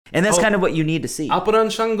And that's kind of what you need to see. Apuran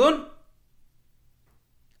Shangun?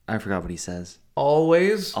 I forgot what he says.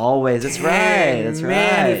 Always. That's right. That's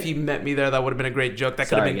man, right. if you met me there, that would have been a great joke. That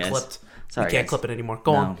could have been clipped. Sorry, you can't clip it anymore.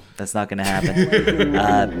 Go on. That's not going to happen.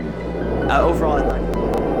 Overall,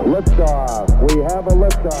 liftoff. We have a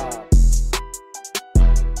liftoff.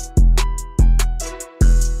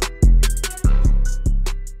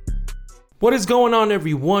 What is going on,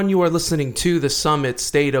 everyone? You are listening to The Summit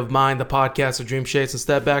State of Mind, the podcast of dream shades and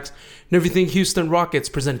stepbacks and everything Houston Rockets,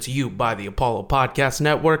 presented to you by the Apollo Podcast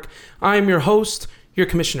Network. I am your host, your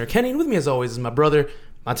Commissioner Kenny, and with me as always is my brother,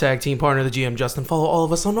 my tag team partner, the GM Justin. Follow all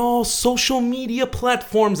of us on all social media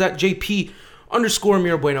platforms at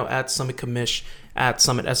JP_Mirabueno, at Summit Commish, at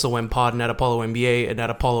Summit SOM Pod, and at Apollo NBA, and at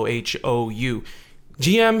Apollo HOU.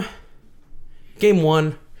 GM, Game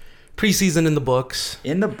 1. Preseason in the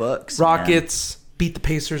books. Rockets beat the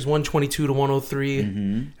Pacers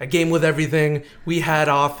 122-103. A game with everything. We had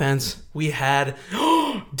offense. We had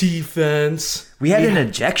defense. We had an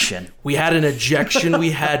ejection. We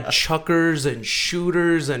had chuckers and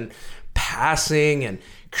shooters and passing and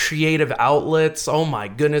creative outlets. Oh my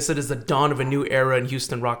goodness, it is the dawn of a new era in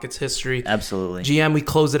Houston Rockets history. Absolutely. GM, we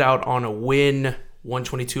close it out on a win,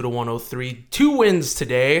 122-103. 2 wins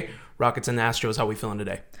today. Rockets and the Astros, how are we feeling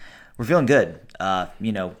today? We're feeling good. The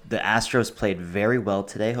Astros played very well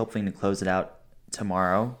today, hoping to close it out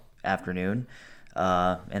tomorrow afternoon.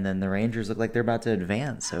 And then the Rangers look like they're about to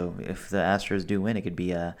advance. So if the Astros do win, it could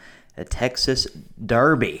be a Texas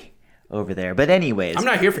derby over there. But anyways, I'm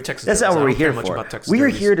not here for Texas. That's not what we're here for. We are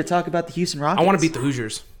here to talk about the Houston Rockets. I want to beat the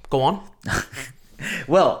Hoosiers. Go on.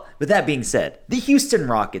 Well, with that being said, the Houston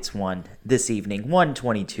Rockets won this evening,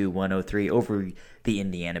 122-103 over the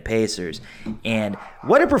Indiana Pacers. And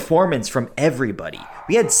what a performance from everybody.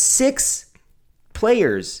 We had 6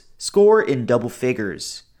 players score in double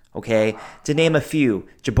figures, okay? To name a few,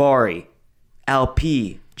 Jabari, Alp,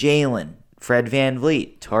 Jalen, Fred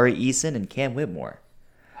VanVleet, Tari Eason, and Cam Whitmore.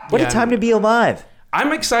 What a time to be alive.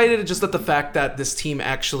 I'm excited just at the fact that this team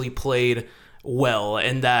actually played well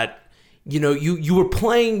and that you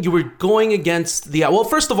were going against the... Well,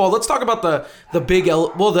 first of all, let's talk about the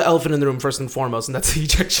elephant in the room first and foremost, and that's the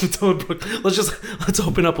ejection of Dillon Brooks. Let's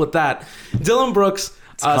open up with that. Dillon Brooks,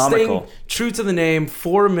 staying true to the name,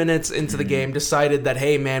 4 minutes into the game, decided that,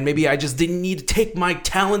 hey, man, maybe I just didn't need to take my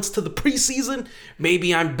talents to the preseason.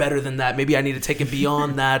 Maybe I'm better than that. Maybe I need to take it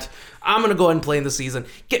beyond that. I'm going to go ahead and play in the season.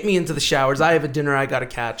 Get me into the showers. I have a dinner I got to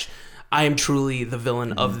catch. I am truly the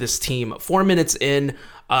villain of this team. 4 minutes in,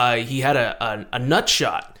 he had a nut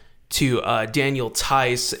shot to Daniel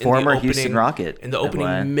Tice in former the opening, Houston Rocket in the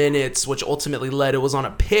opening minutes, which ultimately led. It was on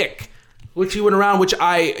a pick, which he went around. Which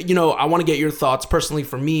I want to get your thoughts personally.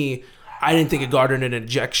 For me, I didn't think it garnered an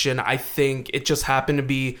ejection. I think it just happened to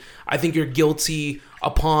be. I think you're guilty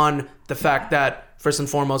upon the fact that first and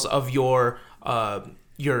foremost of your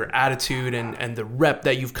attitude and the rep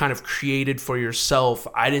that you've kind of created for yourself.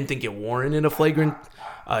 I didn't think it warranted a flagrant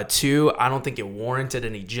 2. I don't think it warranted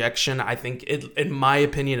an ejection. I think in my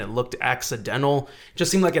opinion, it looked accidental. It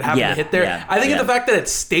just seemed like it happened to hit there. I think the fact that it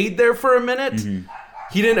stayed there for a minute,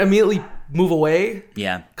 he didn't immediately move away.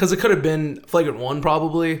 Yeah. Because it could have been flagrant 1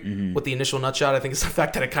 probably with the initial nut shot. I think it's the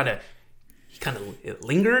fact that it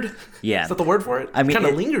lingered. Yeah. Is that the word for it? I mean, it kind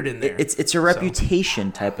of lingered in there. It's a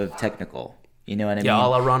reputation type of technical. You know what I mean? Yeah,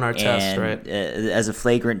 I'll run our test, right? As a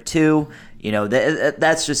flagrant 2,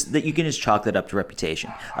 that's just that you can just chalk that up to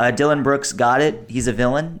reputation. Dillon Brooks got it. He's a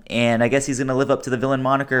villain, and I guess he's going to live up to the villain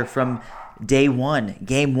moniker from day 1,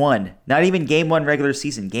 game 1. Not even game 1 regular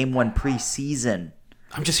season, game 1 preseason.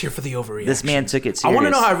 I'm just here for the overreaction. This man took it serious. I want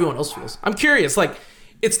to know how everyone else feels. I'm curious.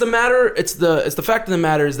 It's the fact of the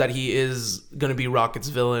matter is that he is going to be Rockets'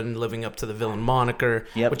 villain, living up to the villain moniker,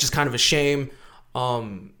 which is kind of a shame.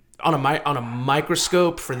 On a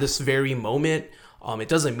microscope for this very moment, it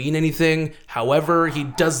doesn't mean anything. However,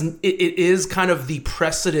 it is kind of the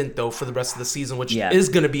precedent though for the rest of the season, which is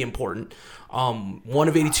going to be important. 1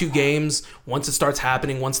 of 82 games. Once it starts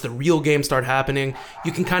happening, once the real games start happening,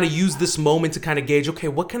 you can kind of use this moment to kind of gauge, okay,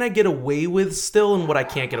 what can I get away with still, and what I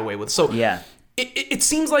can't get away with. So it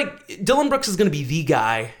seems like Dillon Brooks is going to be the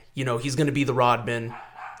guy. He's going to be the Rodman.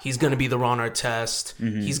 He's going to be the Ron Artest.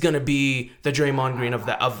 He's going to be the Draymond Green of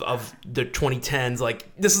the 2010s.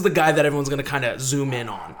 Like, this is the guy that everyone's going to kind of zoom in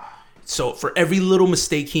on. So for every little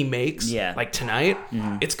mistake he makes, like tonight,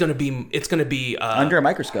 it's going to be under a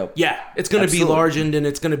microscope. Yeah, it's going to be largened and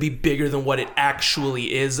it's going to be bigger than what it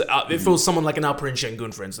actually is. If it was someone like an Alperen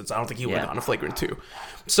Şengün, for instance, I don't think he would have gotten a flagrant 2.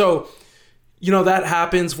 So, that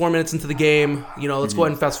happens 4 minutes into the game. Let's go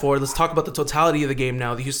ahead and fast forward. Let's talk about the totality of the game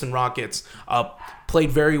now. The Houston Rockets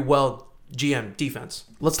played very well GM, defense.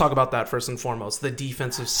 Let's talk about that first and foremost. The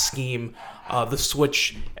defensive scheme, the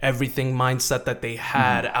switch, everything mindset that they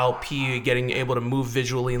had, LP getting able to move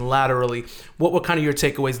visually and laterally. What were kind of your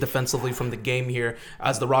takeaways defensively from the game here,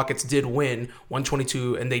 as the Rockets did win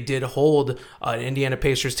 122, and they did hold an Indiana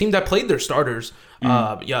Pacers team that played their starters.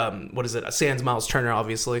 Sans Miles Turner,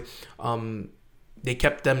 obviously. They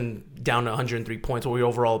kept them down to 103 points. What were your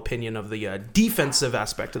overall opinion of the defensive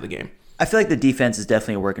aspect of the game? I feel like the defense is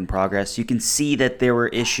definitely a work in progress. You can see that there were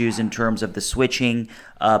issues in terms of the switching.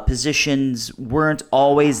 Positions weren't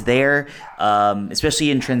always there,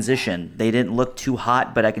 especially in transition. They didn't look too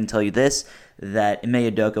hot, but I can tell you this, that Ime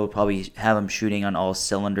Udoka will probably have them shooting on all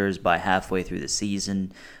cylinders by halfway through the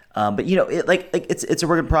season. But it's a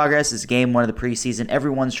work in progress. It's game one of the preseason.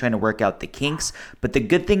 Everyone's trying to work out the kinks. But the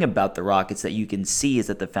good thing about the Rockets that you can see is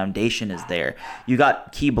that the foundation is there. You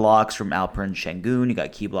got key blocks from Alperen Şengün. You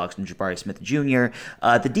got key blocks from Jabari Smith Jr.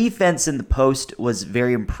 The defense in the post was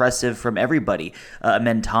very impressive from everybody.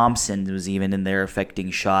 Amen Thompson was even in there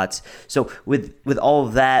affecting shots. So with all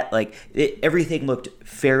of that, everything looked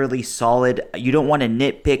fairly solid. You don't want to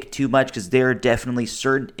nitpick too much because there are definitely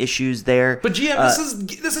certain issues there. But GM,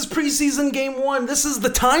 this is preseason game one. This is the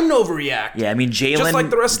time to overreact. Yeah, I mean, just like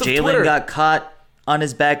the rest of Twitter, got caught on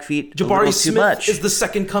his back feet Jabari Smith too much. Is the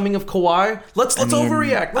second coming of Kawhi. Let's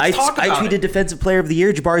overreact. Let's talk about it. I tweeted Defensive Player of the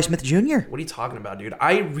Year, Jabari Smith Jr. What are you talking about, dude?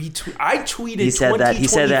 I tweeted he said that. He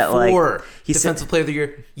said that Defensive Player of the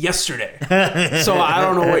Year yesterday. So I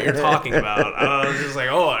don't know what you're talking about. I was just like,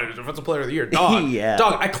 Defensive Player of the Year, dog. Yeah.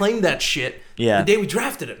 Dog, I claimed that shit the day we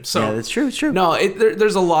drafted him. So yeah, that's true. It's true. No,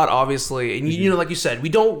 there's a lot, obviously, and you know, like you said, we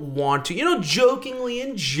don't want to, jokingly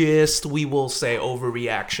and just we will say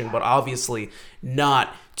overreaction, but obviously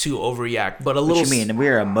not to overreact, but a little. What you mean?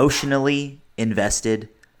 We're emotionally invested.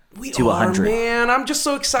 We to 100. Man. I'm just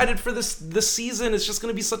so excited for this season. It's just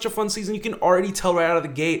going to be such a fun season. You can already tell right out of the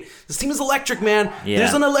gate. This team is electric, man. Yeah.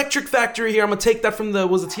 There's an electric factory here. I'm going to take that from the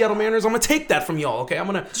Seattle Mariners. I'm going to take that from y'all, okay?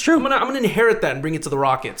 It's true. I'm going to inherit that and bring it to the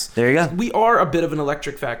Rockets. There you go. We are a bit of an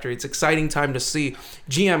electric factory. It's exciting time to see.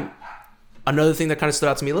 GM, another thing that kind of stood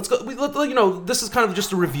out to me. Let's go. This is kind of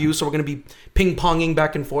just a review, so we're going to be ping-ponging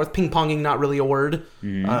back and forth. Ping-ponging, not really a word.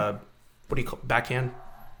 Mm-hmm. What do you call it? Backhand?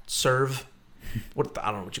 Serve? I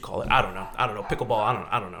don't know what you call it. I don't know. Pickleball.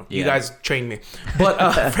 I don't know. Yeah. You guys train me. But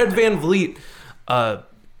Fred VanVleet,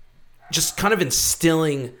 just kind of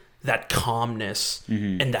instilling that calmness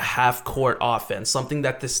in the half-court offense, something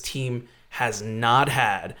that this team has not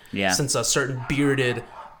had since a certain bearded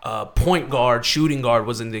point guard, shooting guard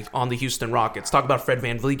was on the Houston Rockets. Talk about Fred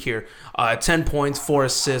VanVleet here. 10 points, 4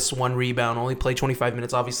 assists, 1 rebound. Only played 25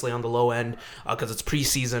 minutes, obviously on the low end because it's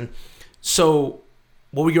preseason. So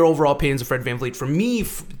what were your overall opinions of Fred VanVleet? For me,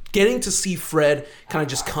 getting to see Fred kind of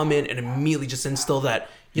just come in and immediately just instill that,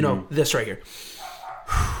 this right here.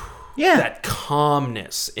 Yeah. That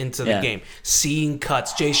calmness into the game. Seeing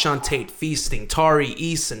cuts, Jae'Sean Tate feasting, Tari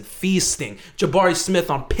Eason feasting, Jabari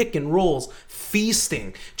Smith on pick and rolls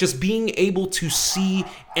feasting. Just being able to see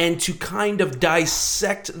and to kind of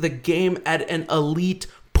dissect the game at an elite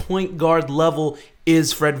point guard level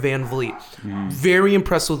is Fred VanVleet. Very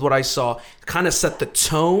impressed with what I saw. Kind of set the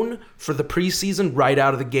tone for the preseason right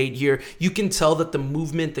out of the gate here. You can tell that the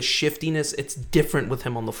movement, the shiftiness, it's different with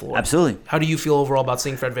him on the floor. Absolutely. How do you feel overall about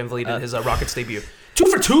seeing Fred VanVleet in his Rockets debut? 2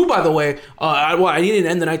 for 2, by the way. I didn't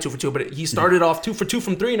end the night 2 for 2, but he started off 2 for 2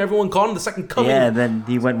 from 3, and everyone called him the second coming. Yeah, and then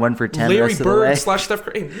he went 1 for 10 Larry the rest of the way. Bird / Steph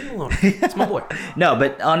Curry. Hey, leave him alone. It's my boy. No,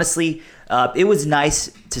 but honestly, it was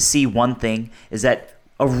nice to see one thing, is that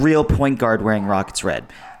a real point guard wearing Rockets red.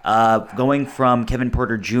 Going from Kevin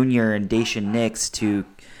Porter Jr. and Daishen Nix to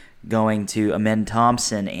going to Amen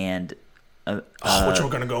Thompson and which we're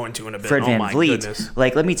going to go into in a bit. Fred VanVleet. My goodness.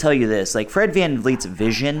 Let me tell you this. Fred VanVleet's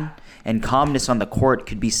vision and calmness on the court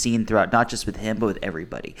could be seen throughout, not just with him, but with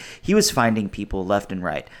everybody. He was finding people left and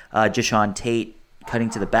right. Jae'Sean Tate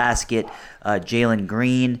cutting to the basket, Jalen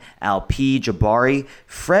Green, Alp, Jabari.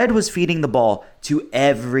 Fred was feeding the ball to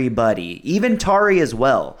everybody, even Tari as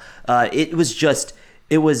well. It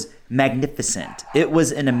was magnificent. It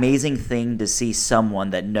was an amazing thing to see someone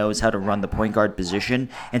that knows how to run the point guard position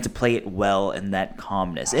and to play it well in that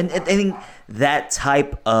calmness. And I think that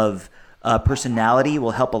type of personality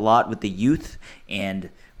will help a lot with the youth, and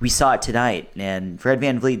we saw it tonight. And Fred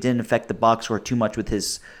VanVleet didn't affect the box score too much with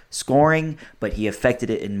his scoring, but he affected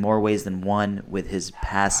it in more ways than one with his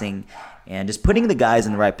passing and just putting the guys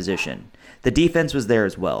in the right position. The defense was there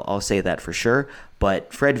as well. I'll say that for sure.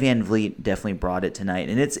 But Fred VanVleet definitely brought it tonight,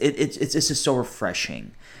 and it's just so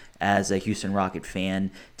refreshing as a Houston Rocket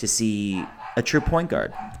fan to see a true point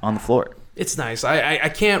guard on the floor. It's nice. I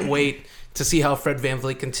can't wait to see how Fred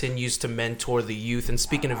VanVleet continues to mentor the youth. And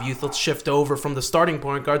speaking of youth, let's shift over from the starting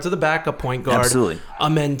point guard to the backup point guard. Absolutely.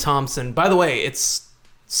 Amen Thompson. By the way, it's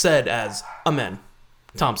said as Amen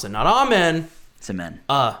Thompson, not Amen. It's Amen.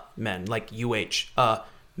 Men, like UH.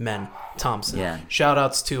 Men Thompson. Yeah. Shout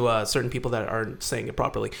outs to certain people that aren't saying it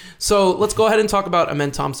properly. So let's go ahead and talk about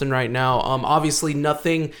Amen Thompson right now. Obviously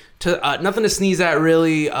nothing to sneeze at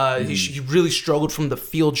really. He really struggled from the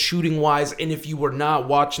field shooting wise. And if you were not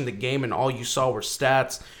watching the game and all you saw were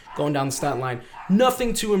stats going down the stat line,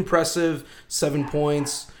 nothing too impressive. 7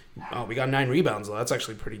 points. Oh, we got 9 rebounds though. That's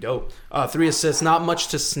actually pretty dope. 3 assists. Not much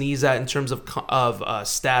to sneeze at in terms of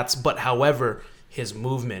stats, but however, his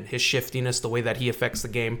movement, his shiftiness, the way that he affects the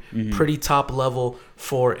game, pretty top level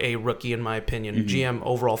for a rookie, in my opinion. GM,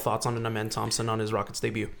 overall thoughts on Amen Thompson on his Rockets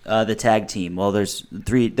debut? The tag team. Well, there's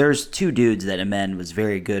 2 dudes that Amen was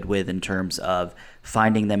very good with in terms of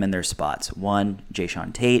finding them in their spots. 1,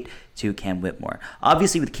 Jae'Sean Tate. 2, Cam Whitmore.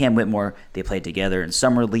 Obviously, with Cam Whitmore, they played together in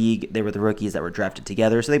summer league. They were the rookies that were drafted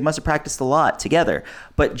together, so they must have practiced a lot together.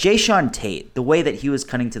 But Jae'Sean Tate, the way that he was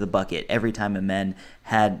cutting to the bucket every time Amen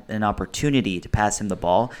had an opportunity to pass him the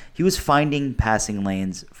ball, he was finding passing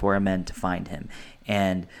lanes for Amen to find him.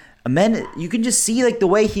 And Amen, you can just see like the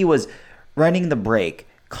way he was running the break,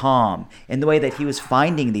 calm, and the way that he was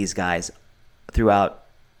finding these guys throughout,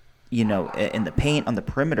 in the paint, on the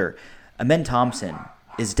perimeter. Amen Thompson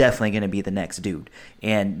is definitely going to be the next dude.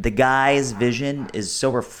 And the guy's vision is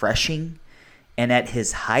so refreshing. And at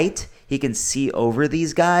his height, he can see over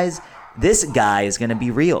these guys. This guy is going to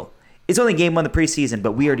be real. It's only game 1 of the preseason,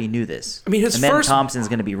 but we already knew this. I mean, Amen Thompson's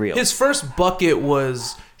going to be real. His first bucket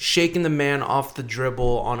was shaking the man off the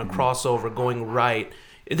dribble on a crossover, going right.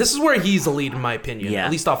 This is where he's elite, in my opinion,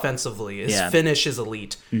 at least offensively. His finish is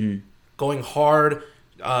elite. Going hard,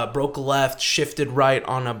 broke left, shifted right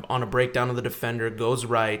on a breakdown of the defender, goes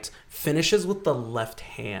right, finishes with the left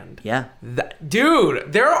hand. Yeah.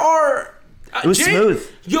 Dude, there are... It was smooth.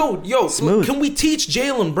 Yo, smooth. Can we teach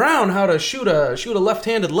Jaylen Brown how to shoot a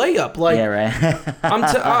left-handed layup? Like, yeah, right.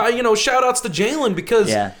 I'm shout outs to Jaylen,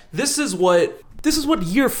 because this is what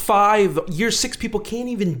year 5, year 6 people can't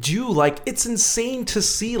even do. Like, it's insane to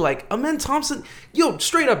see. Like, Amen Thompson,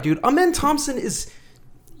 straight up, dude. Amen Thompson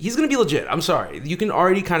he's going to be legit. I'm sorry. You can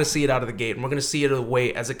already kind of see it out of the gate, and we're going to see it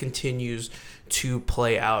away as it continues to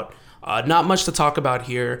play out. Not much to talk about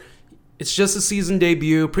here. It's just a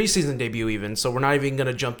preseason debut even, so we're not even going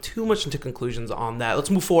to jump too much into conclusions on that.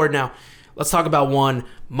 Let's move forward now. Let's talk about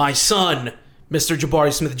my son, Mr.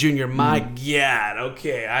 Jabari Smith Jr. My God,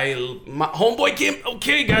 okay. My homeboy came.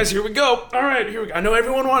 Okay, guys, here we go. All right, here we go. I know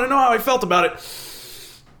everyone wanted to know how I felt about it.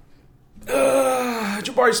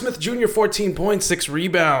 Jabari Smith Jr., 14 points, 6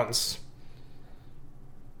 rebounds.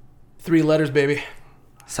 3 letters, baby.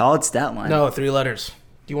 Solid stat line. No, 3 letters.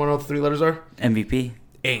 Do you want to know what the 3 letters are? MVP.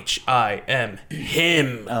 HIM.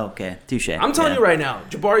 Him. Oh, okay. Touche. I'm telling you right now,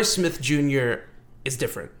 Jabari Smith Jr. is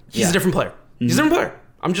different. He's a different player. He's a different player.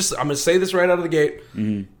 I'm going to say this right out of the gate.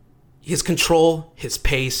 His control, his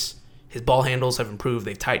pace, his ball handles have improved.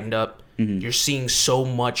 They've tightened up. You're seeing so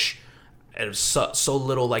much and so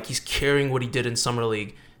little. Like, he's carrying what he did in Summer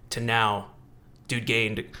League to now. Dude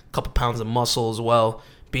gained a couple pounds of muscle as well.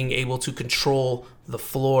 Being able to control the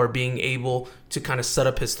floor, being able to kind of set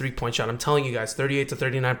up his 3-point shot. I'm telling you guys, 38 to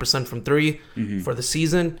 39% from 3 for the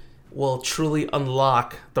season will truly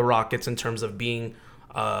unlock the Rockets in terms of being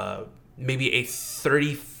maybe a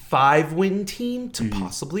 35-win team to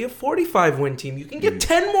possibly a 45-win team. You can get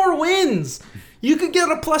 10 more wins. You could get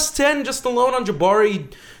a plus 10 just alone on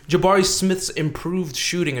Jabari Smith's improved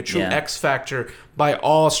shooting, a true X factor by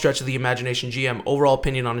all stretch of the imagination. GM, overall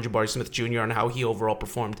opinion on Jabari Smith Jr. and how he overall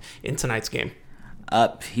performed in tonight's game.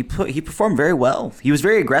 He performed very well. He was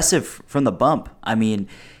very aggressive from the bump. I mean,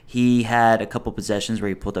 he had a couple possessions where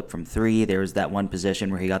he pulled up from 3. There was that one possession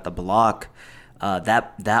where he got the block.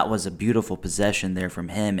 That was a beautiful possession there from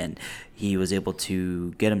him, and he was able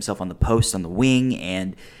to get himself on the post on the wing,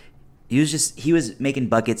 and he was making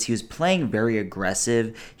buckets. He was playing very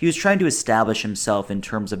aggressive. He was trying to establish himself in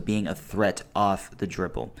terms of being a threat off the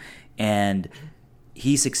dribble, and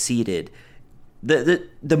he succeeded.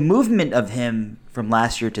 The movement of him from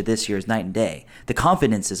last year to this year is night and day. The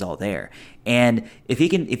confidence is all there, and if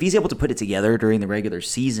he's able to put it together during the regular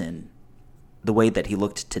season, the way that he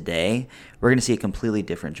looked today, we're going to see a completely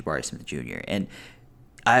different Jabari Smith Jr. And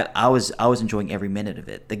I was enjoying every minute of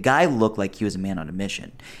it. The guy looked like he was a man on a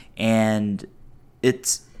mission, and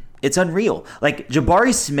it's unreal. Like,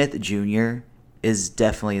 Jabari Smith Jr. is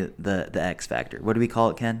definitely the X factor. What do we call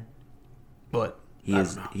it, Ken? What?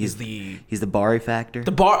 He's the Bari factor.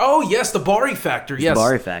 The Bari factor. Yes, the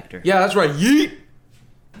Bari factor. Yeah, that's right. Yeet.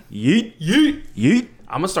 Yeet, yeet, yeet.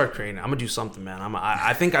 I'm gonna start creating. I'm gonna do something, man.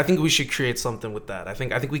 I think we should create something with that. I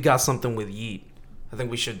think we got something with yeet. I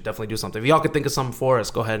think we should definitely do something. If y'all could think of something for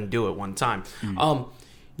us, go ahead and do it one time.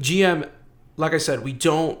 GM, like I said, we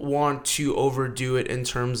don't want to overdo it in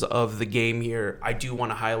terms of the game here. I do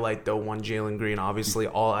want to highlight, though, one Jalen Green. Obviously,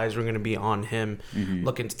 all eyes are going to be on him,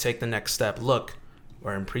 looking to take the next step. Look,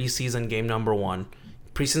 we're in preseason game number 1.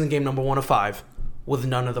 Preseason game number 1 of 5, with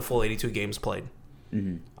none of the full 82 games played.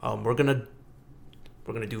 We're gonna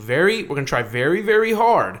try very, very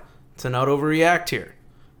hard to not overreact here.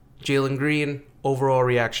 Jalen Green, overall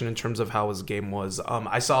reaction in terms of how his game was.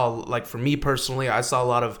 I saw, like, for me personally, I saw a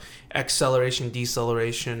lot of acceleration,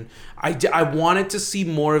 deceleration. I wanted to see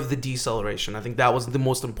more of the deceleration. I think that was the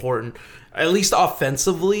most important, at least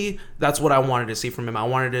offensively. That's what I wanted to see from him. I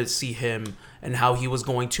wanted to see him and how he was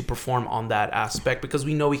going to perform on that aspect, because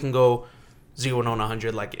we know we can go 0 to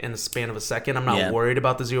 100 like in a span of a second. I'm not worried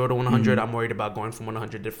about the 0 to 100. I'm worried about going from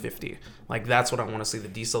 100 to 50. Like, that's what I want to see, the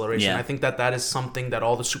deceleration. I think that is something that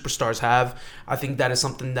all the superstars have. I think that is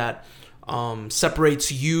something that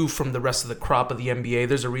separates you from the rest of the crop of the NBA.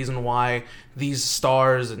 There's a reason why these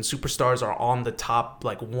stars and superstars are on the top,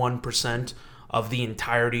 like, 1% of the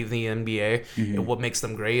entirety of the NBA. And what makes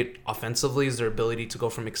them great offensively is their ability to go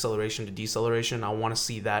from acceleration to deceleration. I want to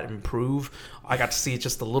see that improve. I got to see it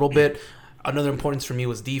just a little bit. Another importance for me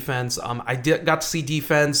was defense. I got to see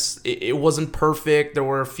defense. It wasn't perfect. There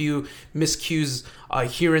were a few miscues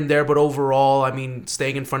here and there, but overall, I mean,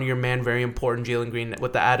 staying in front of your man, very important. Jalen Green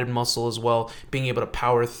with the added muscle as well, being able to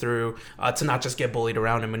power through, to not just get bullied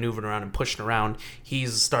around and maneuvered around and pushed around.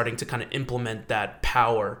 He's starting to kind of implement that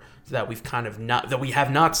power that we have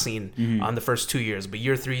not seen on the first 2 years. But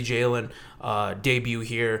year 3, Jalen debut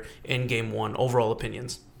here in game 1. Overall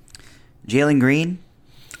opinions. Jalen Green,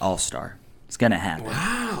 all-star. It's going to happen.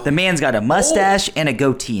 Wow. The man's got a mustache and a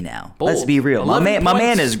goatee now. Bold. Let's be real. My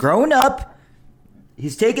man is grown up.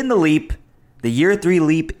 He's taken the leap. The year 3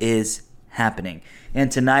 leap is happening.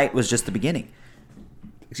 And tonight was just the beginning.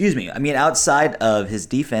 Excuse me. I mean, outside of his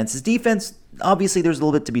defense, obviously, there's a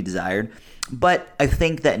little bit to be desired. But I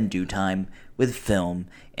think that in due time, with film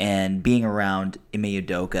and being around Ime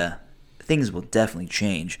Udoka, things will definitely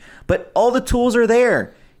change. But all the tools are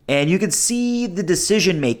there. And you could see the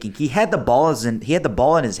decision making. He had the ball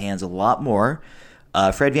in his hands a lot more.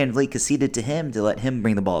 Fred VanVleet conceded to him to let him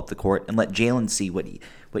bring the ball up the court and let Jalen see what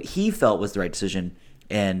he felt was the right decision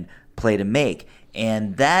and play to make.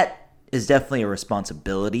 And that is definitely a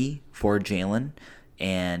responsibility for Jalen.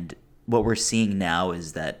 And what we're seeing now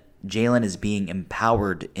is that Jalen is being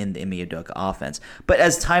empowered in the Ime Udoka offense. But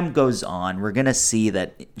as time goes on, we're going to see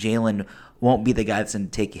that Jalen won't be the guy that's going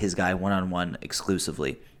to take his guy one-on-one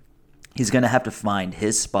exclusively. He's going to have to find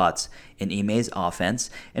his spots in Ime's offense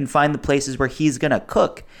and find the places where he's going to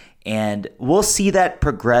cook. And we'll see that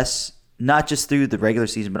progress not just through the regular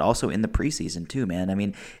season, but also in the preseason too, man. I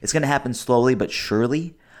mean, it's going to happen slowly but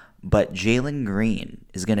surely. But Jalen Green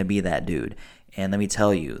is going to be that dude. And let me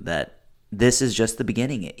tell you that this is just the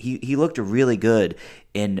beginning. He looked really good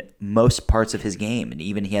in most parts of his game. And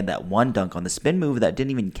even he had that one dunk on the spin move that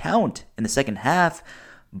didn't even count in the second half.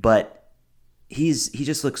 But he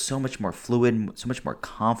just looks so much more fluid, so much more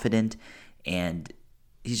confident, and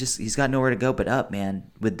he's got nowhere to go but up, man.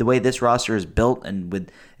 With the way this roster is built and with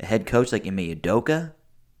a head coach like Ime Udoka,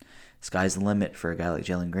 sky's the limit for a guy like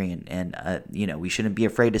Jalen Green. And we shouldn't be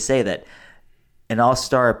afraid to say that an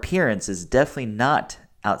all-star appearance is definitely not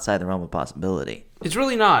outside the realm of possibility. It's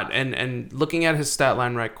really not. And looking at his stat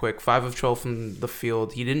line right quick, 5 of 12 from the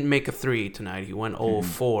field. He didn't make a 3 tonight. He went 0 of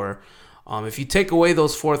 4. If you take away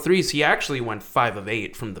those 4 threes, he actually went 5 of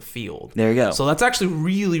 8 from the field. There you go. So that's actually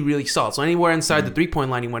really, really solid. So anywhere inside the 3-point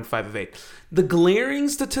line, he went 5 of 8. The glaring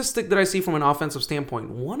statistic that I see from an offensive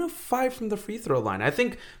standpoint, 1 of 5 from the free throw line. I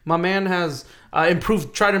think my man has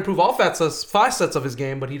tried to improve all facets of his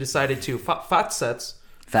game, but he decided to Fat sets.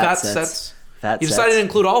 He decided to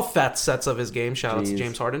include all fat sets of his game. Shout out to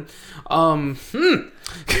James Harden. And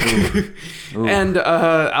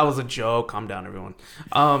that was a joke. Calm down, everyone.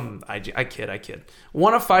 I kid.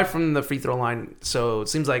 1 of 5 from the free throw line. So it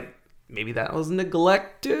seems like maybe that was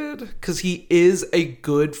neglected because he is a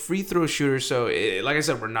good free throw shooter. So like I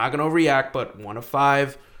said, we're not going to overreact, but 1 of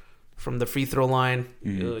 5 from the free throw line.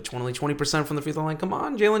 Only 20% from the free throw line. Come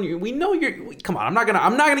on, Jalen. We know you're. Come on. I'm not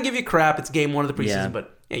gonna give you crap. It's game 1 of the preseason,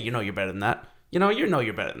 but yeah, you're better than that.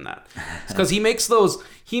 You're better than that. It's because he makes those.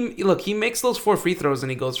 He makes those 4 free throws and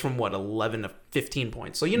he goes from 11 to 15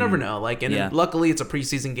 points. So you never know. Luckily it's a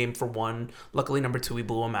preseason game for 1. Luckily number 2 we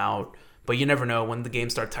blew him out. But you never know when the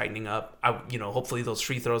games start tightening up. Hopefully those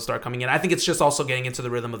free throws start coming in. I think it's just also getting into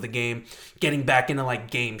the rhythm of the game, getting back into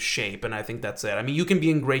like game shape, and I think that's it. I mean, you can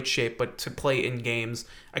be in great shape, but to play in games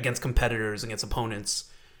against competitors, against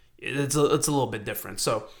opponents, it's a little bit different.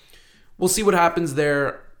 So we'll see what happens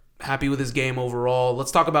there. Happy with his game overall.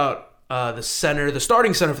 Let's talk about the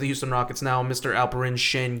starting center for the Houston Rockets now, Mr. Alperen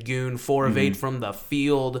Şengün, 4 of 8 from the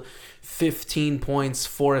field, 15 points,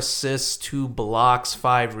 4 assists, 2 blocks,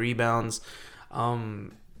 5 rebounds.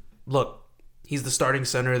 Look, he's the starting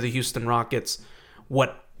center of the Houston Rockets.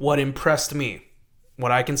 What impressed me,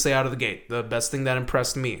 what I can say out of the gate, the best thing that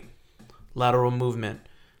impressed me, lateral movement,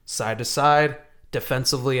 side to side,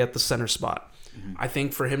 defensively at the center spot. I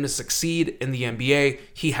think for him to succeed in the NBA,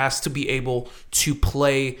 he has to be able to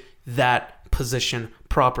play that position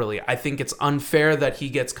properly. I think it's unfair that he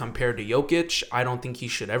gets compared to Jokic. I don't think he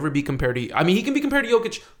should ever be compared to... I mean, he can be compared to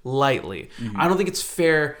Jokic lightly. I don't think it's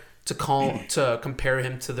fair to compare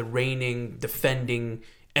him to the reigning, defending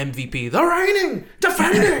MVP. The reigning,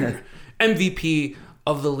 defending MVP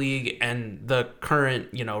of the league and the current,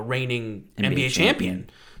 reigning NBA champion.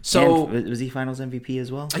 So and was he Finals MVP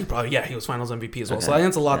as well? He was Finals MVP as well. Okay. So I think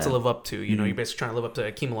it's a lot to live up to. You're basically trying to live up to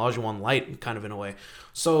Hakeem Olajuwon light, kind of in a way.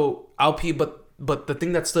 So Alp, but the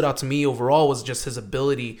thing that stood out to me overall was just his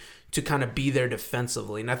ability to kind of be there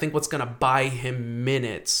defensively, and I think what's going to buy him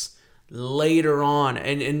minutes later on,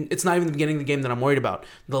 and it's not even the beginning of the game that I'm worried about.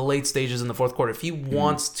 The late stages in the fourth quarter. If he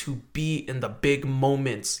wants to be in the big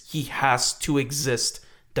moments, he has to exist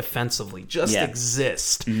defensively. Just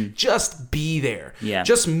exist. Just be there.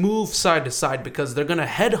 Just move side to side, because they're going to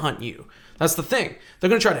headhunt you. That's the thing. They're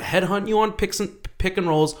going to try to headhunt you on pick and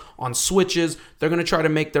rolls, on switches. They're going to try to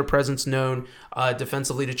make their presence known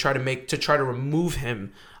defensively to try to remove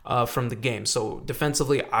him from the game. So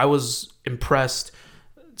defensively, I was impressed.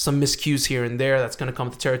 Some miscues here and there. That's going to come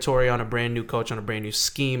with the territory on a brand new coach, on a brand new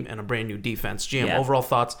scheme, and a brand new defense. GM, overall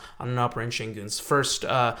thoughts on Alperen Şengün's first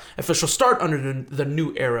official start under the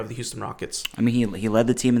new era of the Houston Rockets? I mean, he led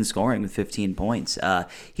the team in scoring with 15 points.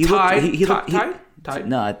 He tied?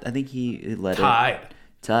 No, I think he led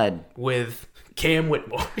tied with Cam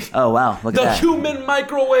Whitmore. Oh, wow. Look at that. The human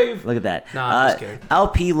microwave. Look at that. Nah, I'm just kidding.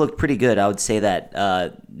 Alp looked pretty good. I would say that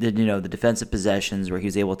the defensive possessions where he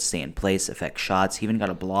was able to stay in place, affect shots. He even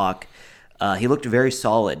got a block. He looked very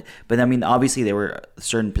solid. But, I mean, obviously there were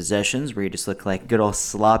certain possessions where he just looked like good old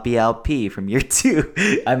sloppy Alp from year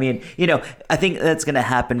 2. I mean, I think that's going to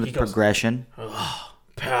happen with progression. Oh,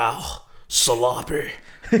 pal, sloppy.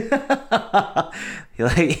 You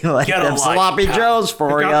like them sloppy joes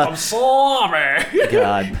for you. I'm sloppy.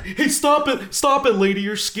 God. Hey, stop it, lady!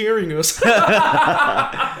 You're scaring us. But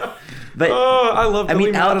I love. I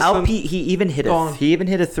mean, Alp, he even hit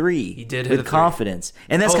a 3. He did hit with confidence,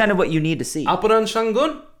 and that's kind of what you need to see. Alperen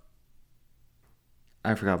Şengün.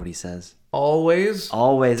 I forgot what he says. Always.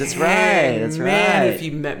 That's right. That's man, right. if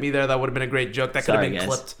he met me there, that would have been a great joke. That could have been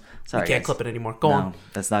clipped. Sorry, you can't clip it anymore. Go on.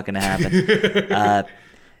 That's not going to happen.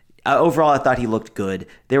 Overall, I thought he looked good.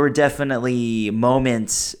 There were definitely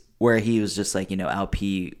moments where he was just like, Alp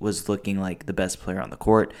was looking like the best player on the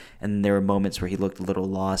court, and there were moments where he looked a little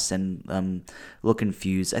lost and a little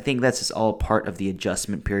confused. I think that's just all part of the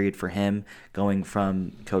adjustment period for him, going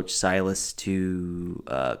from Coach Silas to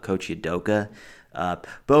Coach Udoka. But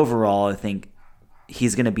overall, I think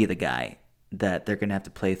he's going to be the guy that they're going to have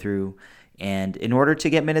to play through. And in order to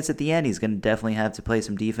get minutes at the end, he's going to definitely have to play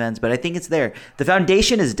some defense. But I think it's there. The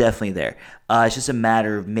foundation is definitely there. It's just a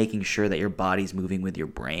matter of making sure that your body's moving with your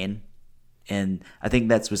brain. And I think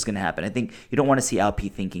that's what's going to happen. I think you don't want to see Alp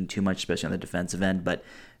thinking too much, especially on the defensive end. But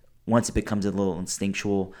once it becomes a little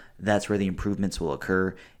instinctual, that's where the improvements will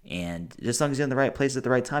occur. And just as long as you're in the right place at the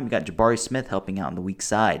right time, you got Jabari Smith helping out on the weak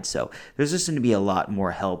side. So there's just going to be a lot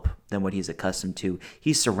more help than what he's accustomed to.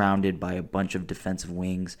 He's surrounded by a bunch of defensive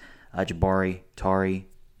wings. Jabari, Tari,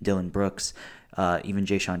 Dillon Brooks, even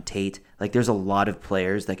Jayshawn Tate. Like, there's a lot of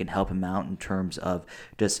players that can help him out in terms of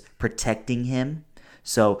just protecting him.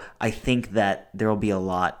 So I think that there will be a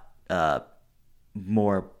lot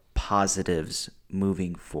more positives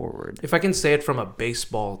moving forward. If I can say it from a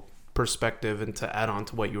baseball perspective, and to add on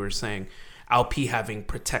to what you were saying, Alp having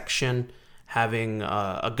protection, having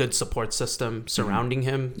a good support system surrounding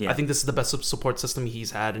him. I think this is the best support system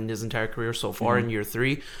he's had in his entire career so far in year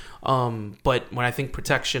 3. But when I think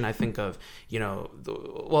protection, I think of,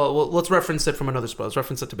 let's reference it from another sport. Let's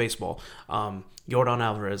reference it to baseball. Yordan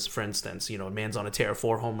Alvarez, for instance, man's on a tear,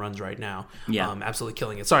 4 home runs right now. Absolutely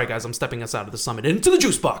killing it. Sorry, guys, I'm stepping us out of the summit into the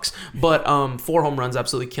juice box. But 4 home runs,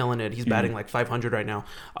 absolutely killing it. He's batting like 500 right now.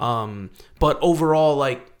 But overall,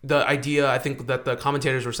 like, the idea I think that the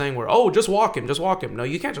commentators were saying were, oh, just walk him. No,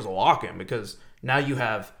 you can't just walk him because now you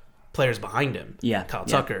have players behind him. Yeah. Kyle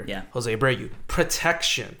Tucker, Yeah. Jose Abreu,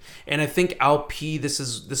 protection. And I think Alp, this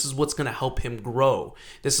is what's going to help him grow.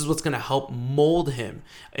 This is what's going to help mold him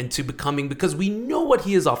into becoming, because we know what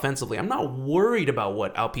he is offensively. I'm not worried about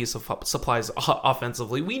what Alp supplies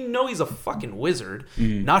offensively. We know he's a fucking wizard,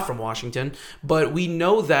 not from Washington, but we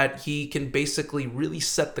know that he can basically really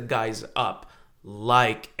set the guys up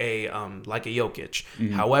like a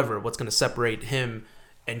Jokic. However, what's going to separate him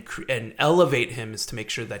and elevate him is to make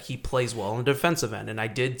sure that he plays well on the defensive end, and I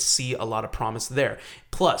did see a lot of promise there.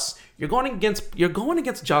 Plus, you're going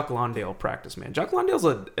against Jock Landale practice, man. Jock Landale's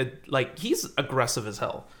he's aggressive as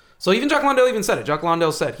hell. So even Jock Landale even said it. Jock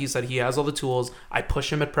Landale said he has all the tools. I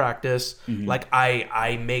push him at practice. Like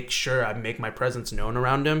I make sure I make my presence known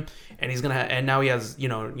around him, and he's gonna. And now he has you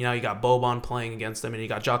got Boban playing against him, and you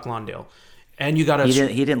got Jock Landale. And you got to.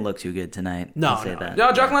 He didn't look too good tonight. No,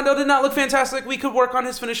 Jock Landale did not look fantastic. We could work on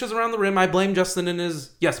his finishes around the rim. I blame Justin and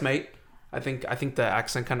his yes, mate. I think the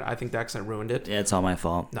accent ruined it. Yeah, it's all my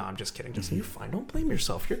fault. No, I'm just kidding. Justin, you're fine. Don't blame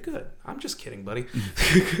yourself. You're good. I'm just kidding, buddy.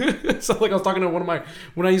 So like I was talking to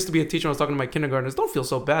when I used to be a teacher, I was talking to my kindergartners. Don't feel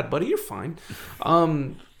so bad, buddy. You're fine.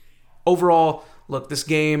 Overall, look, this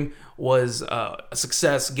game was a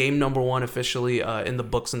success. Game number 1 officially in the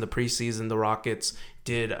books in the preseason. The Rockets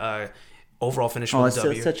did. Overall finish with a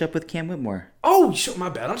W. Let's touch up with Cam Whitmore. Oh, my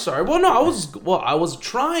bad. I'm sorry. Well, no, I was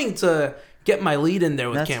trying to get my lead in there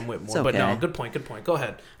with Cam Whitmore, okay. But no, good point. Go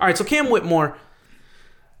ahead. All right, so Cam Whitmore.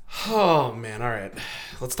 Oh man, all right.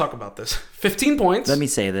 Let's talk about this. 15 points. Let me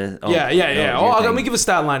say this. Yeah. Let me give a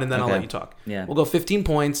stat line and then I'll let you talk. Yeah. We'll go 15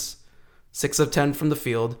 points, 6 of 10 from the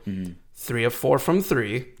field, 3 of 4 from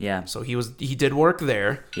 3. Yeah. So he did work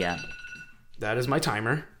there. Yeah. That is my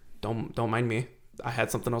timer. Don't mind me. I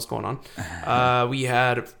had something else going on. We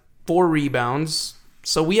had 4 rebounds.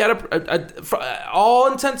 So we had for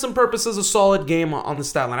all intents and purposes, a solid game on the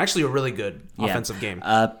stat line. Actually, a really good offensive game.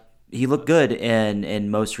 He looked good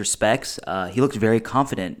in most respects. He looked very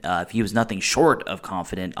confident. He was nothing short of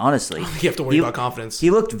confident, honestly. You have to worry about confidence.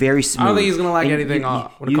 He looked very smooth. I don't think he's going to lack anything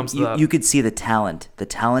when it comes to that. You could see the talent. The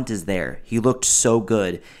talent is there. He looked so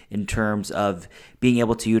good in terms of being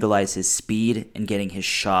able to utilize his speed and getting his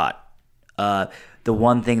shot. The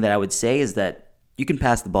one thing that I would say is that you can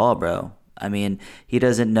pass the ball, bro. I mean, he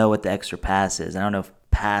doesn't know what the extra pass is. I don't know if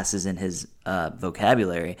pass is in his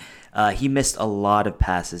vocabulary. He missed a lot of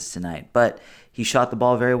passes tonight, but he shot the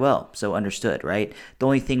ball very well, so understood, right? The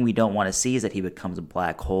only thing we don't want to see is that he becomes a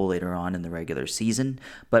black hole later on in the regular season,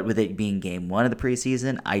 but with it being game 1 of the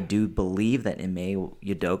preseason, I do believe that Ime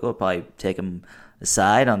Udoka will probably take him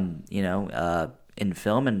aside on, in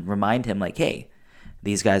film and remind him, like, hey,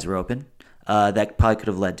 these guys were open. That probably could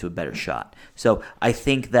have led to a better shot. So I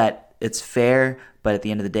think that it's fair, but at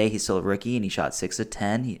the end of the day, he's still a rookie, and he shot 6 of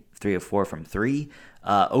 10, 3 of 4 from 3.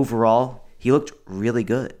 Overall, he looked really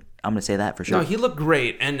good. I'm going to say that for sure. No, he looked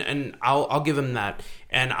great, and I'll give him that.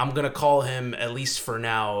 And I'm going to call him, at least for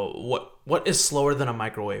now, what is slower than a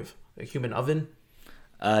microwave? A human oven?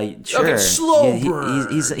 Sure. Okay, slow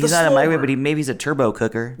burn. He's not a microwave, but maybe he's a turbo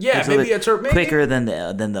cooker. Yeah, maybe a turbo. Quicker than the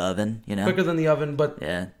oven, Quicker than the oven, but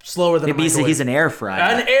yeah, slower than maybe a microwave. He's an air fryer.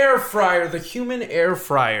 An air fryer, the human air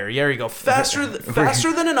fryer. There you go. Faster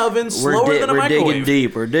than an oven, slower than a microwave. We're digging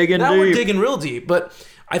deep. We're digging real deep. But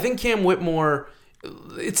I think Cam Whitmore.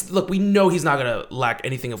 We know he's not gonna lack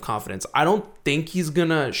anything of confidence. I don't think he's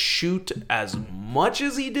gonna shoot as much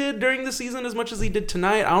as he did during the season, as much as he did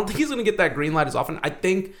tonight. I don't think he's gonna get that green light as often. I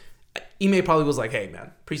think Ime probably was like, "Hey,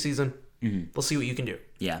 man, preseason, we'll see what you can do."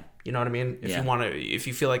 Yeah. You know what I mean? If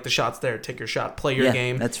you feel like the shot's there, take your shot, play your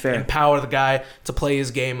game. That's fair. Empower the guy to play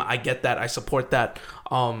his game. I get that. I support that.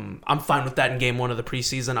 I'm fine with that in game 1 of the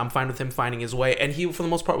preseason. I'm fine with him finding his way, and he, for the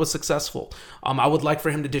most part, was successful. I would like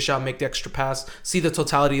for him to dish out, make the extra pass, see the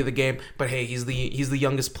totality of the game. But hey, he's the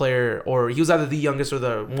youngest player, or he was either the youngest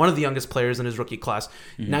or one of the youngest players in his rookie class.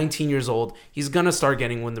 19 years old. He's gonna start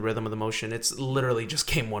getting the rhythm of the motion. It's literally just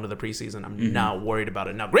game 1 of the preseason. I'm not worried about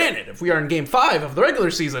it. Now, granted, if we are in game 5 of the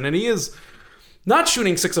regular season and he is not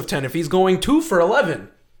shooting 6 of 10, if he's going 2 for 11,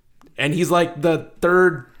 and he's like the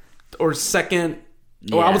third or second.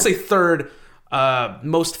 Or I would say third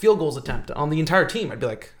most field goals attempt on the entire team, I'd be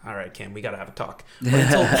like, all right, Cam, we got to have a talk. But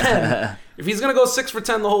until then, if he's going to go 6 for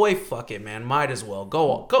 10 the whole way, fuck it, man. Might as well. Go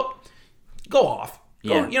off.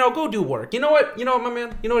 Go do work. You know what, my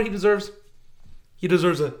man? You know what he deserves? He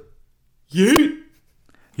deserves a yeet.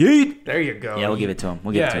 Yeet. There you go. Yeah, we'll give it to him.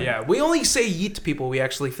 We'll give it to him. Yeah. We only say yeet to people we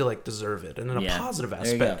actually feel like deserve it, and in a positive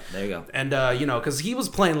aspect. There you go. And because he was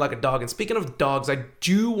playing like a dog. And speaking of dogs, I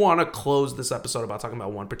do want to close this episode about talking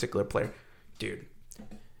about one particular player,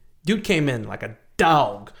 Dude came in like a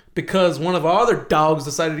dog because one of our other dogs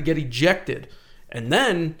decided to get ejected, and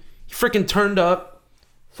then he freaking turned up,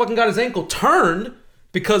 fucking got his ankle turned.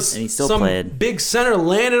 Because and he still some played. big center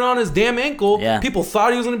landed on his damn ankle. Yeah. People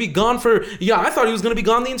thought he was going to be gone I thought he was going to be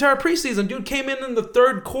gone the entire preseason. Dude came in the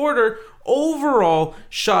third quarter. Overall,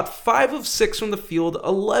 shot 5 of 6 from the field,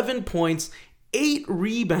 11 points, 8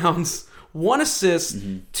 rebounds, 1 assist,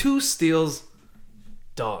 2 steals.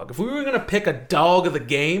 Dog. If we were going to pick a dog of the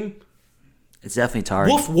game, it's definitely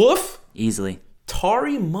Tari. Woof, woof. Easily.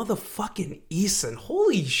 Tari motherfucking Eason.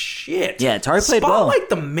 Holy shit. Yeah, Tari played well. Spotlight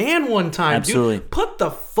the man one time, Absolutely. dude. Put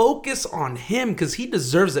the focus on him because he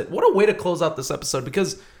deserves it. What a way to close out this episode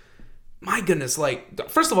because, my goodness,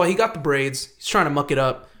 first of all, he got the braids. He's trying to muck it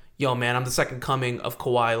up. Yo, man, I'm the second coming of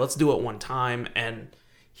Kawhi. Let's do it one time. And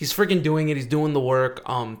he's freaking doing it. He's doing the work,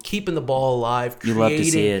 keeping the ball alive. You love to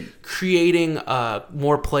see it. Creating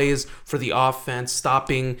more plays for the offense,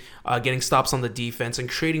 getting stops on the defense, and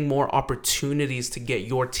creating more opportunities to get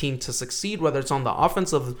your team to succeed, whether it's on the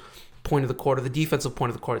offensive point of the court or the defensive point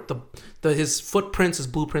of the court. His footprints, his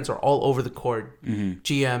blueprints are all over the court.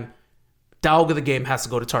 GM, dog of the game has to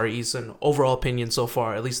go to Tari Eason. Overall opinion so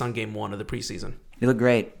far, at least on game 1 of the preseason. You look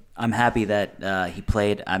great. I'm happy that he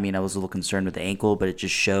played. I mean, I was a little concerned with the ankle, but it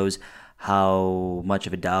just shows how much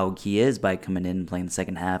of a dog he is by coming in and playing the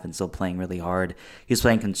second half and still playing really hard. He was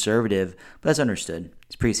playing conservative, but that's understood.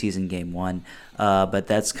 It's preseason game 1. But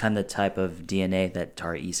that's kind of the type of DNA that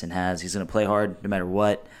Tari Eason has. He's going to play hard no matter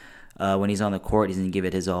what. When he's on the court, he's going to give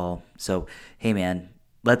it his all. So, hey, man,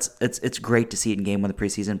 it's great to see it in game 1 of the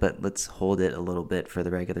preseason, but let's hold it a little bit for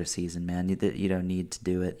the regular season, man. You don't need to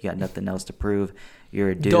do it. You got nothing else to prove.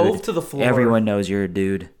 You're a dude. Dove to the floor. Everyone knows you're a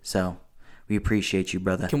dude, so we appreciate you,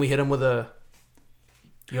 brother. Can we hit him with a...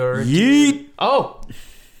 You're a Yeet! Dude. Oh!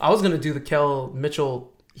 I was going to do the Kel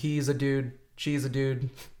Mitchell, he's a dude, she's a dude.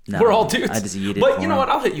 No, We're all dudes. I just yeeted But for you know him. what?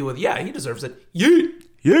 I'll hit you with, he deserves it. Yeet!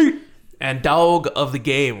 Yeet! And dog of the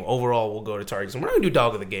game, overall, will go to Target. And we're not going to do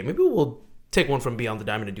dog of the game. Maybe we'll take one from Beyond the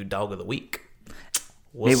Diamond and do dog of the week.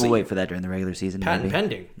 Maybe we'll wait for that during the regular season. Patent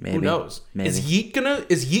pending. Maybe. Who knows? Maybe. Is Yeet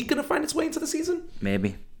gonna find its way into the season?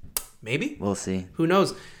 Maybe. We'll see. Who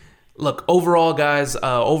knows? Look, overall, guys,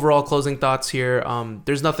 overall closing thoughts here.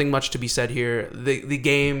 There's nothing much to be said here. The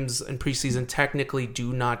games in preseason technically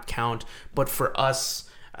do not count, but for us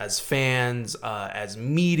as fans, as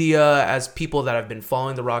media, as people that have been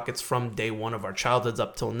following the Rockets from day 1 of our childhoods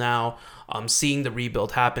up till now, seeing the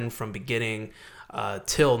rebuild happen from beginning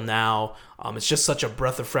till now, it's just such a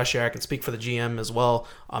breath of fresh air. I can speak for the GM as well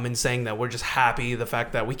in saying that we're just happy the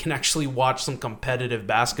fact that we can actually watch some competitive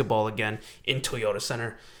basketball again in Toyota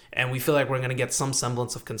Center. And we feel like we're going to get some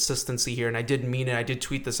semblance of consistency here. And I did mean it. I did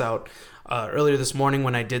tweet this out earlier this morning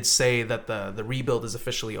when I did say that the rebuild is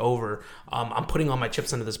officially over. I'm putting all my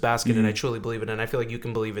chips into this basket, and I truly believe it. And I feel like you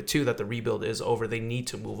can believe it too, that the rebuild is over. They need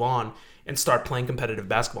to move on and start playing competitive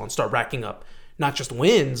basketball and start racking up not just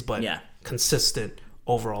wins, but consistent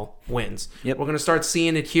overall wins. Yep. We're going to start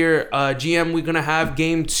seeing it here. GM, we're going to have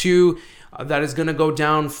game 2 that is going to go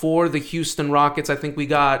down for the Houston Rockets. I think we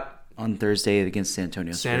got... on Thursday against San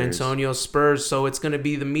Antonio Spurs. So it's going to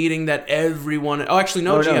be the meeting that everyone... Oh, actually,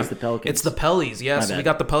 no, GM. It's the Pelicans. It's the Pellies, yes. My bad. We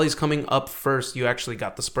got the Pellies coming up first. You actually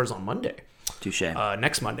got the Spurs on Monday. Touche.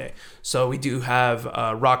 Next Monday. So we do have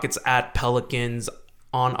Rockets at Pelicans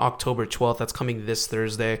on October 12th. That's coming this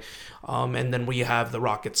Thursday. And then we have the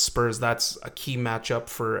Rockets Spurs. That's a key matchup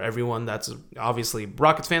for everyone. That's obviously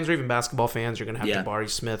Rockets fans or even basketball fans. You're going to have Jabari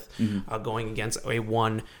Smith going against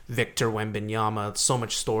A1 Victor Wembanyama. So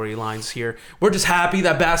much storylines here. We're just happy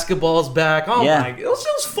that basketball's back. Oh my, it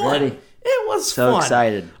was fun. Ready. It was so fun.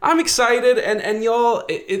 Excited. I'm excited, and y'all,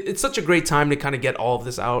 it's such a great time to kind of get all of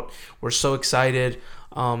this out. We're so excited.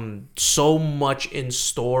 So much in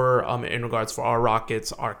store in regards for our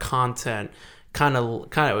Rockets, our content. Kind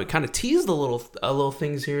of teased a little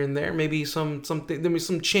things here and there. Maybe some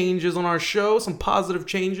changes on our show, some positive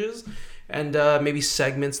changes, and maybe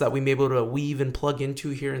segments that we may be able to weave and plug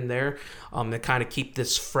into here and there to kind of keep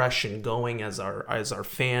this fresh and going as our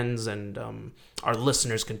fans and our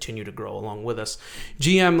listeners continue to grow along with us.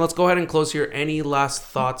 GM, let's go ahead and close here. Any last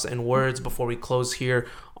thoughts and words before we close here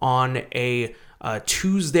on a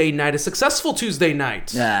Tuesday night, a successful Tuesday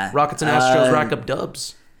night? Rockets and Astros rack up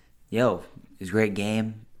dubs. Yo, it was a great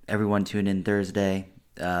game. Everyone tuned in Thursday.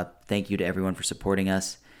 Thank you to everyone for supporting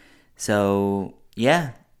us. So,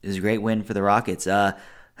 yeah, it was a great win for the Rockets.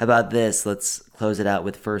 How about this? Let's close it out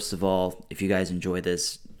with, first of all, if you guys enjoy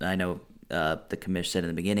this, I know the commish said in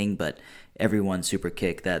the beginning, but everyone super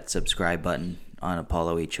kick that subscribe button on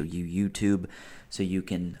Apollo HOU YouTube so you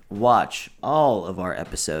can watch all of our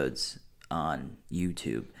episodes on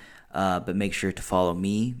YouTube. But make sure to follow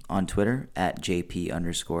me on Twitter at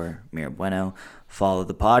JP_Mirabueno. Follow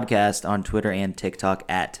the podcast on Twitter and TikTok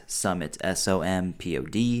at Summit,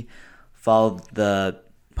 SOMPOD. Follow the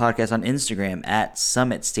podcast on Instagram at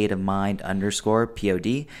Summit State of Mind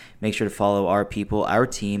 _POD. Make sure to follow our people, our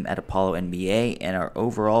team at Apollo NBA, and our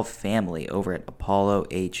overall family over at Apollo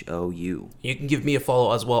HOU. You can give me a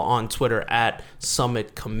follow as well on Twitter at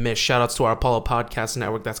Summit Commish. Shout outs to our Apollo Podcast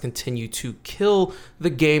Network that's continued to kill the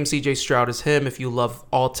game. CJ Stroud is him. If you love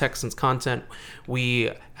all Texans content,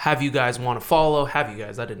 we have you guys want to follow. Have you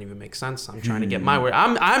guys? That didn't even make sense. I'm trying to get my word.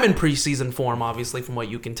 I'm in preseason form, obviously, from what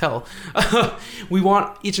you can tell. We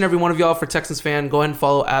want each and every one of y'all, for Texans fan, go ahead and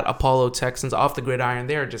follow at Apollo Texans. Off the Gridiron,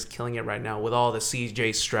 they are just killing it right now with all the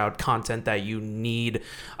CJ Stroud content that you need.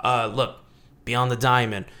 Look, Beyond the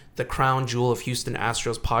Diamond, the crown jewel of Houston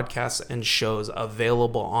Astros podcasts and shows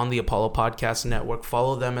available on the Apollo Podcast Network.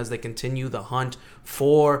 Follow them as they continue the hunt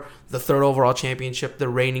for the third overall championship, the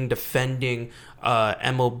reigning defending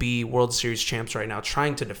MLB World Series champs right now,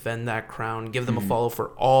 trying to defend that crown. Give them a follow for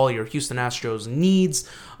all your Houston Astros needs.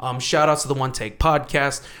 Shout outs to the One Take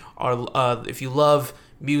Podcast. If you love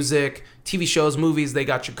music, TV shows, movies, they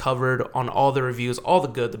got you covered on all the reviews, all the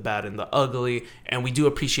good, the bad, and the ugly. And we do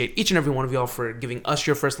appreciate each and every one of y'all for giving us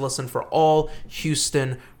your first listen for all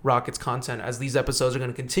Houston Rockets content, as these episodes are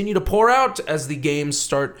going to continue to pour out as the games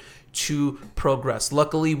start to progress.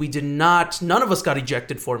 Luckily, none of us got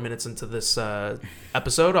ejected 4 minutes into this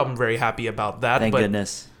episode. I'm very happy about that. Thank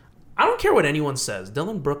goodness. I don't care what anyone says.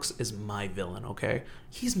 Dillon Brooks is my villain, okay?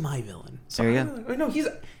 He's my villain. So there you go. No, he's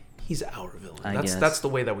our villain. I guess. That's the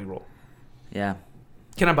way that we roll. Yeah.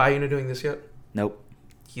 Can I buy you into doing this yet? Nope.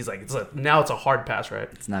 He's like, now it's a hard pass, right?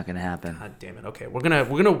 It's not gonna happen. God damn it. Okay, we're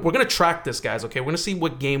gonna track this, guys. Okay, we're gonna see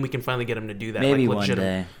what game we can finally get him to do that. Maybe one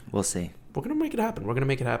day. We'll see. We're going to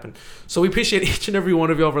make it happen. So we appreciate each and every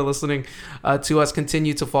one of y'all for listening to us.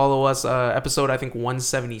 Continue to follow us. Episode, I think,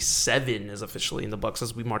 177 is officially in the books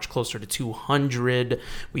as we march closer to 200.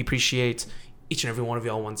 We appreciate each and every one of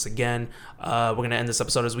y'all once again. We're going to end this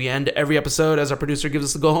episode as we end every episode, as our producer gives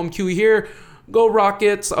us the go-home cue here. Go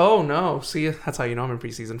Rockets. Oh, no. See, that's how you know I'm in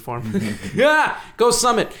preseason form. Yeah. Go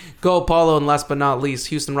Summit. Go Apollo. And last but not least,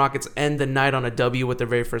 Houston Rockets end the night on a W with their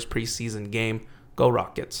very first preseason game. Go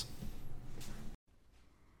Rockets.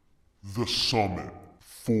 The Summit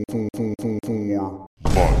for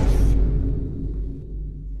life.